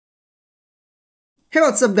Hey,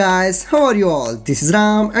 what's up guys, how are you all? This is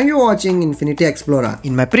Ram and you're watching Infinity Explorer.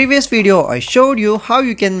 In my previous video, I showed you how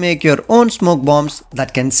you can make your own smoke bombs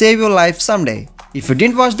that can save your life someday. If you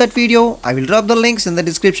didn't watch that video, I will drop the links in the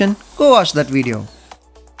description, go watch that video.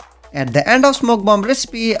 At the end of smoke bomb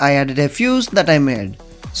recipe, I added a fuse that I made.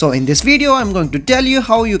 So in this video, I'm going to tell you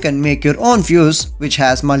how you can make your own fuse which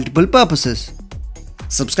has multiple purposes.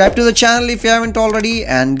 Subscribe to the channel if you haven't already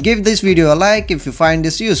and give this video a like if you find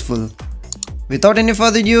this useful. Without any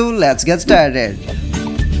further ado, let's get started.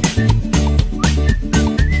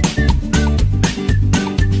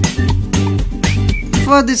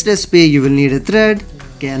 For this recipe, you will need a thread,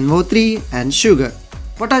 KNO3 and sugar.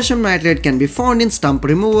 Potassium nitrate can be found in stump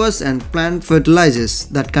removers and plant fertilizers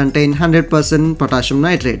that contain 100% potassium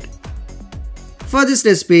nitrate. For this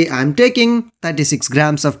recipe, I am taking 36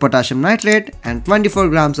 grams of potassium nitrate and 24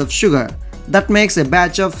 grams of sugar. That makes a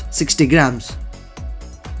batch of 60 grams.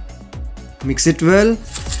 Mix it well.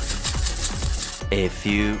 A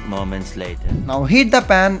few moments later. Now heat the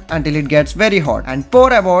pan until it gets very hot and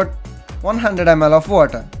pour about 100 ml of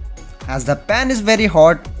water. As the pan is very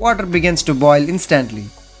hot, water begins to boil instantly.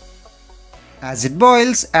 As it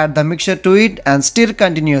boils, add the mixture to it and stir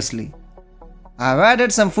continuously. I have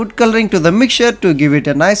added some food coloring to the mixture to give it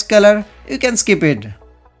a nice color. You can skip it.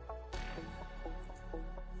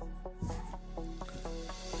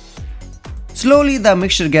 Slowly the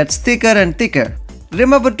mixture gets thicker and thicker.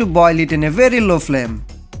 Remember to boil it in a very low flame.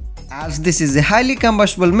 As this is a highly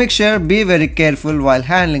combustible mixture, be very careful while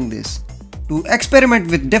handling this. To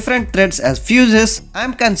experiment with different threads as fuses, I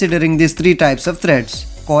am considering these three types of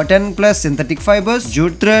threads: cotton plus synthetic fibers,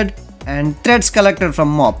 jute thread, and threads collected from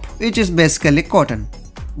mop, which is basically cotton.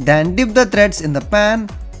 Then dip the threads in the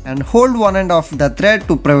pan and hold one end of the thread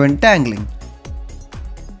to prevent tangling.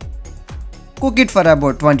 Cook it for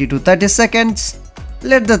about 20 to 30 seconds.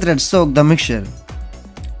 Let the thread soak the mixture.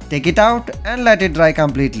 Take it out and let it dry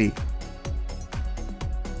completely.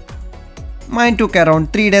 Mine took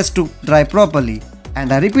around 3 days to dry properly,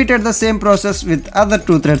 and I repeated the same process with other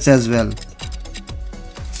two threads as well.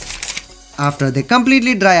 After they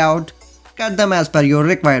completely dry out, cut them as per your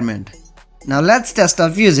requirement. Now let's test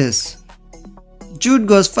our fuses. Jute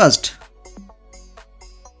goes first.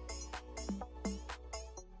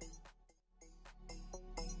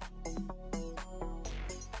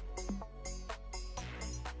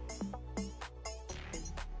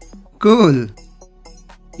 Cool!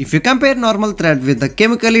 If you compare normal thread with the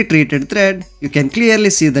chemically treated thread, you can clearly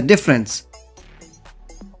see the difference.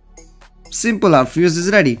 Simple, our fuse is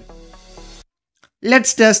ready.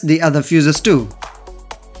 Let's test the other fuses too.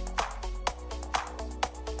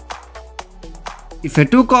 If I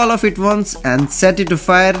took all of it once and set it to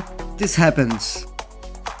fire, this happens.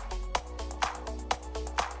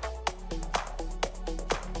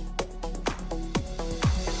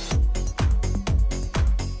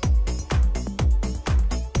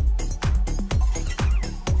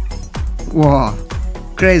 Wow,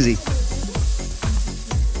 crazy.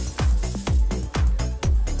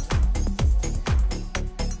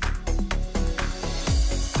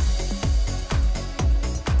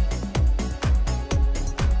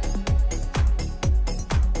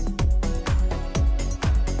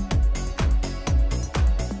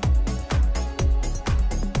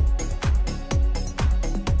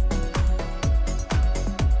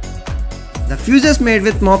 The fuses made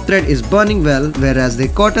with mop thread is burning well, whereas the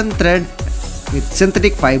cotton thread with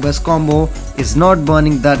synthetic fibers combo is not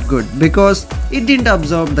burning that good because it didn't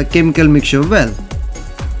absorb the chemical mixture well.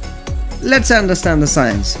 Let's understand the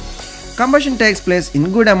science. Combustion takes place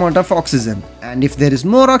in good amount of oxygen, and if there is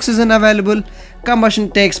more oxygen available, combustion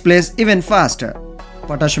takes place even faster.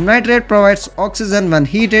 Potassium nitrate provides oxygen when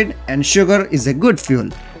heated and sugar is a good fuel.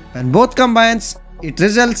 When both combines, it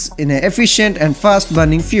results in an efficient and fast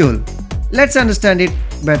burning fuel. Let's understand it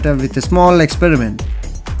better with a small experiment.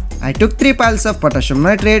 I took 3 piles of potassium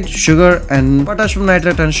nitrate, sugar and potassium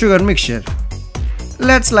nitrate and sugar mixture.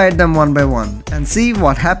 Let's light them one by one and see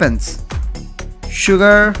what happens.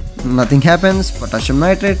 Sugar, nothing happens. Potassium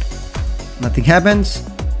nitrate, nothing happens.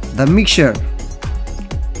 The mixture.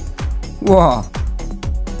 Wow!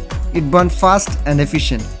 It burned fast and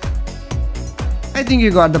efficient. I think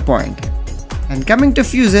you got the point. And coming to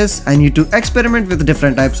fuses, I need to experiment with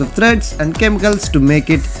different types of threads and chemicals to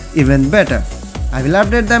make it even better. I will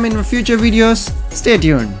update them in my future videos, stay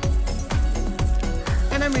tuned.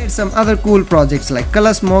 And I made some other cool projects like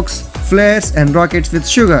color smokes, flares and rockets with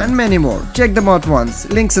sugar and many more. Check them out once,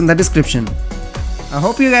 links in the description. I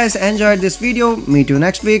hope you guys enjoyed this video. Meet you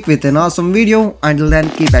next week with an awesome video. Until then,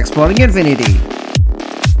 keep exploring infinity.